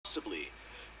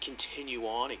continue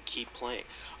on and keep playing.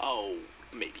 Oh,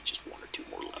 maybe just one or two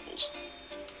more levels.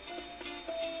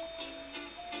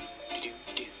 Hey,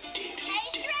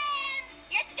 friends!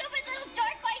 Your stupid little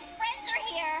dork-like friends are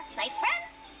here. My friends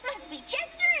must be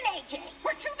Chester and AJ.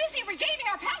 We're too busy regaining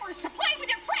our powers to play with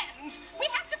your friends. We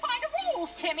have to find the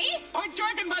rules, Timmy. Or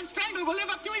Jorgen Von Strangler will live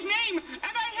up to his name,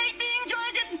 and I hate being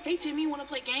Jorgen. Hey, Timmy, want to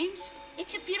play games?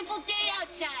 It's a beautiful day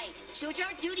outside, so it's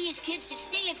our duty as kids to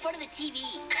stay in front of the TV.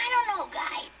 I don't know,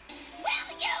 guys.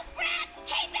 Will you brats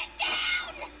keep it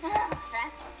down? Oh,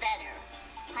 that's better.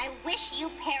 I wish you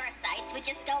parasites would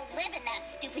just go live in that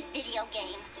stupid video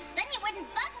game. Then you wouldn't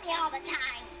bug me all the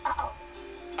time. Uh-oh.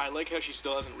 I like how she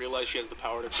still hasn't realized she has the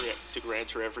power to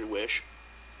grant her every wish.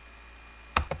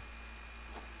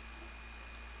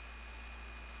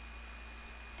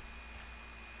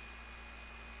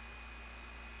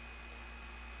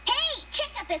 Hey,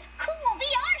 check out this cool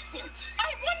VR suit.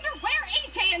 I wonder where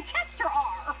AJ and Chester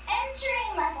are.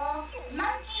 Entering level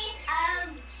Monkeys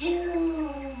of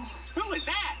Doom. Who is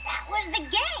that? That was the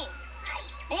game, I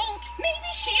think. Maybe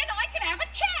she and I can have a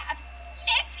chat.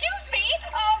 Excuse me,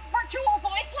 virtual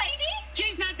voice lady?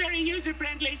 She's not very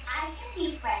user-friendly. I can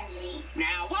be friendly.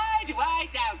 Now, why do I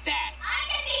doubt that? I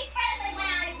can be friendly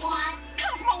when I want.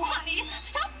 Cosmo, honey,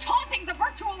 stop taunting the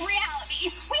virtual reality.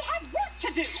 We have work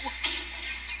to do.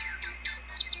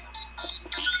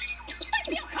 I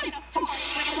feel kind of sorry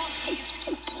for the monkeys.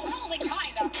 Only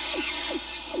kind of.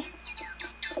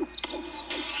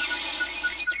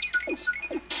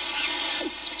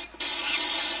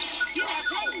 You're a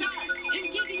pro-star, in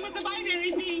keeping with the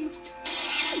binary theme.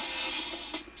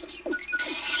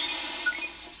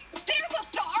 There's a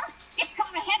star. It's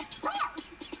got a head start.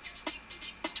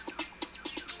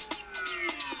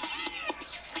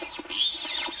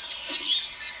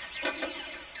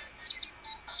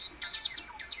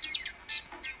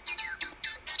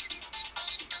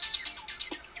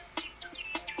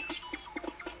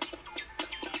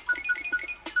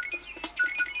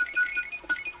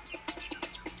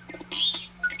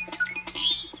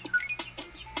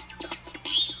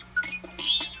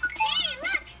 Hey,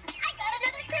 look! I got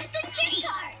another Crimson Chip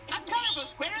card. A colorful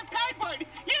square of cardboard.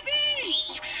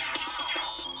 Yippee!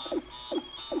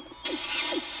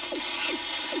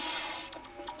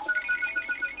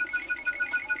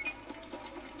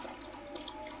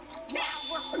 Now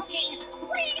we're cooking.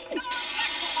 Three-star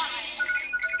sacrifice.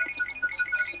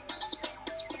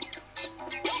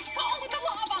 Don't fall in the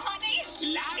lava, honey.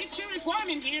 It sure is warm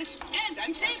in here. And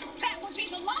unsafe. That would be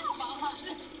the lava,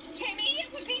 hun. Timmy, it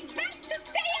would be best to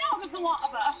stay out of the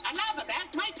lava. A lava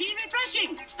bath might be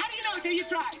refreshing. How do you know until you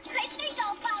try? I think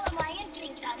I'll follow my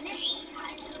instinct on this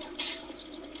one.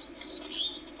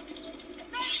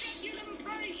 Right, you little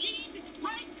furry seed.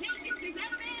 My patience is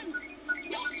at an end.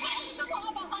 Don't fall in the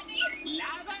lava, honey.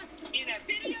 Lava in a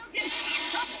video game.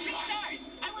 Top 3 stars.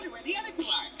 I wonder where the other 2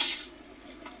 are.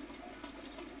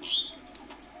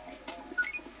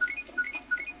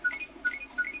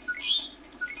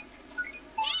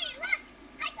 Hey, look!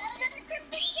 I got another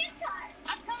Crimson Chip card. A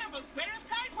colorful square of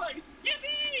cardboard.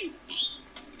 Yippee!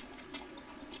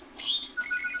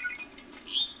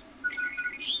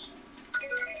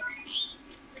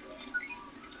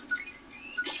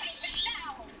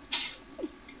 Now!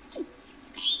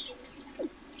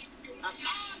 Of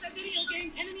all the video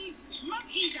game enemies,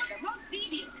 monkeys are the most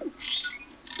devious.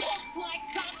 Looks like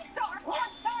some stars. 4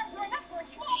 stars are enough for a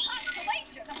small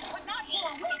constellation, but not for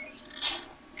a wish.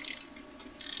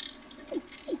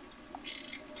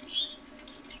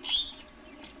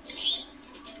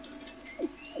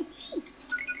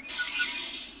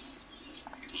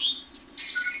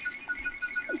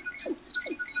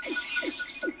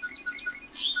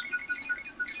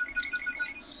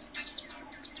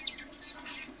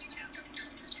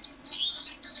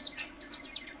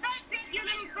 That's it, you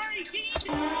little furry seed!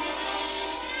 You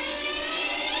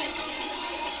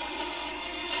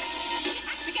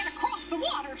have to get across the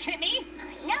water, Timmy! I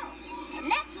know, and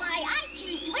that's why I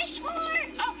choose to wish for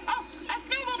Oh, a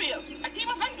snowmobile! A team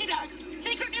of hunky dogs!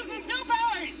 Secret mutant snow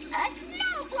powers! a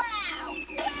snowplow.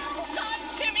 Well done,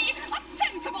 Timmy! A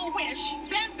sensible wish!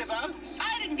 Sensible?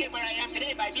 I didn't get where I am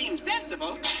today by being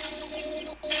sensible.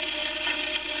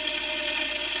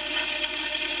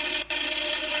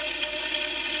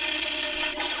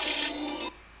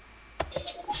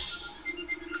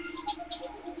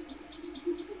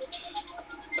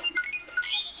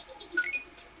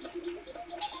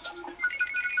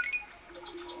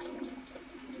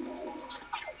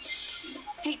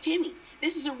 Hey, Timmy,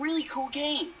 this is a really cool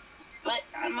game, but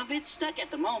I'm a bit stuck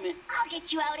at the moment. I'll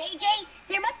get you out, AJ.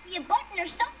 There must be a button or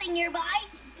something nearby.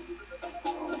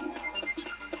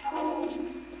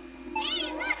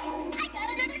 Hey, look! I got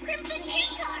another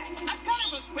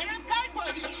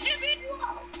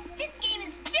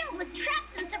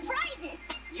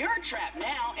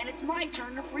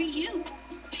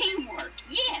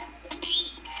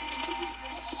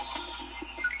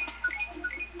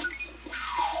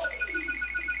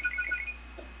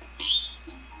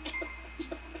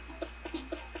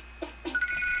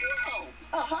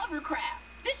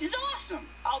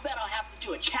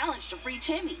free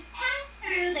Timmy. Pass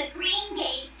through the green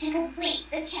gate to complete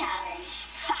the challenge.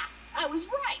 Ha! I was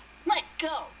right. Let's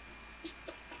go.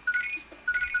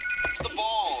 The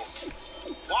balls.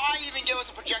 Why even give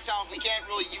us a projectile if we can't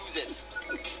really use it?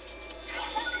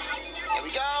 There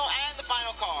we go, and the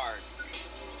final card.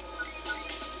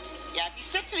 Yeah, if you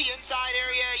stick to the inside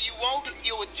area, you won't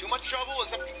deal with too much trouble,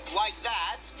 except like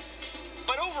that.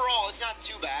 But overall, it's not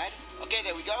too bad. Okay,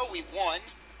 there we go, we won.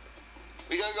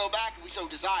 We gotta go back if we so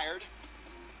desired.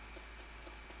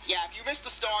 Yeah, if you missed the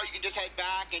star, you can just head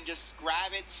back and just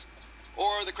grab it,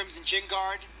 or the Crimson Chin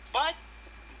card. But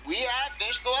we have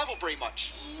finished the level pretty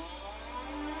much.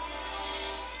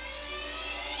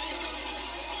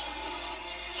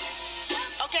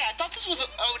 Okay, I thought this was a...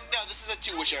 Oh, no, this is a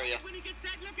two-wish area. When he gets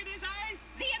that look in his eyes,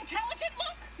 the intelligent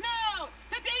look? No,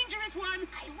 the dangerous one.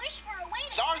 I wish for a way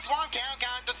to... Sorry, Swan, count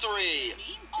to 3.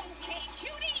 Okay,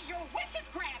 cutie, your wish is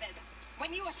granted.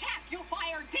 When you attack, you'll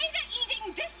fire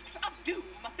data-eating discs of doom.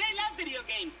 They love video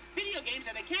games. Video games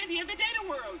are the candy of the data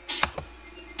world.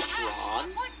 Ron?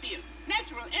 Portfield,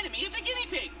 natural enemy of the guinea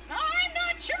pig. I'm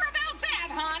not sure about that,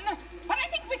 hon. But I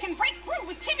think we can break through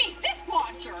with Timmy's disc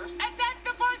launcher. Attack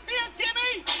the Portfield,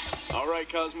 Timmy! All right,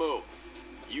 Cosmo.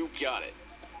 You got it.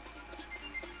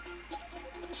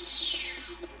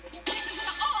 This is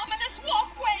an ominous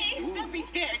walkway. Don't be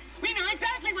scared. We know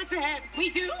exactly what's ahead. We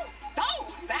do? Oh,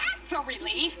 that's a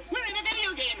relief. We're in a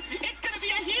video game. It's gonna be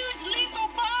a huge lethal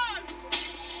boss.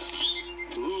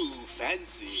 Ooh,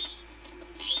 fancy.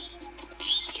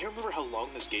 I can't remember how long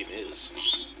this game is.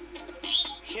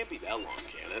 It can't be that long,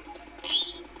 can it?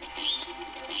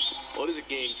 Well, it is a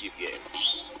GameCube game,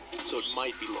 so it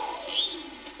might be long.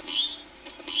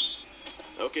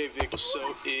 Okay, Vic,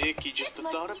 so icky just the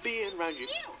thought of being around you.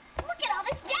 Look at all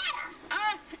this data.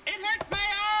 It hurts my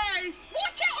eyes.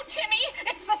 Watch out, Timmy.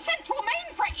 It's the central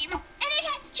mainframe. And it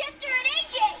has Chester and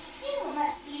AJ. You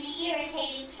must be the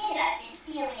irritating kid I've been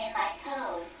feeling in my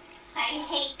code. I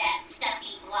hate that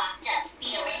stuffy, blocked up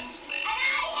feeling. And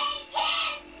I hate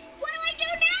kids. What do I do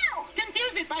now?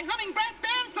 Confuse it by humming brass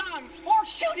band songs. Or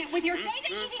shoot it with your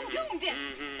data-eating doom disc.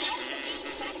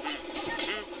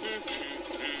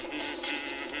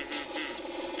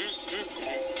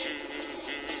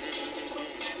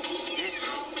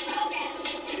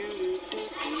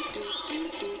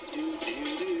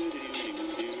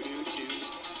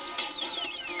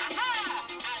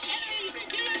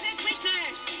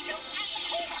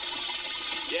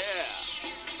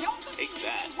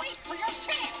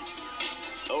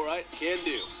 Alright, can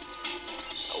do.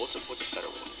 What's a better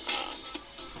one?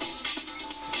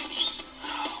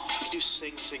 I could do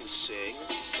Sing, Sing, Sing.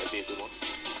 That'd be a good one.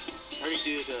 I already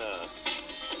did,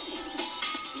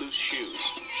 Loose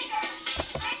Shoes.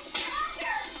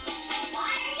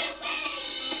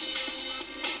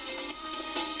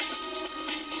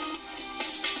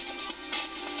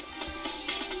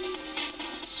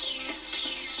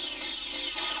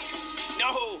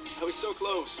 No! I was so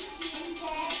close.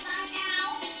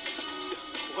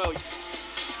 Well,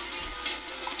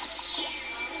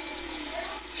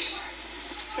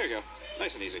 there you go.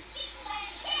 Nice and easy.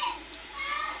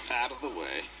 Out of the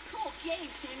way. Cool game,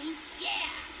 Timmy.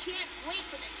 Yeah, can't wait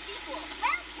for the sequel.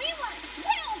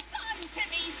 Well done,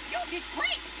 Timmy. You did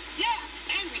great. Yeah,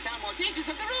 and we found more changes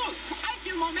of the rules. I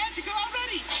feel more magical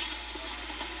already.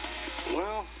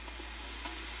 Well,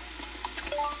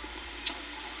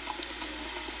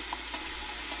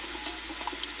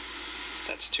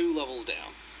 that's 2 levels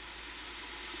down.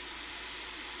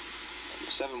 And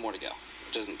 7 more to go,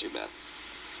 which isn't too bad.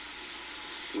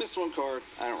 Missed 1 card.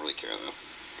 I don't really care, though.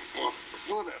 Well,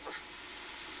 whatever.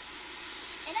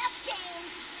 Enough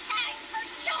games. Time for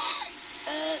joy.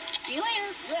 See you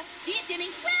later. See you, Timmy.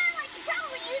 Well, I could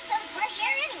probably use some fresh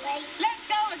air anyway. Let's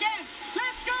go again.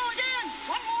 Let's go again.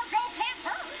 One more go can't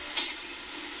hurt.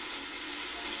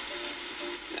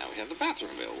 Now we have the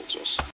bathroom available to us.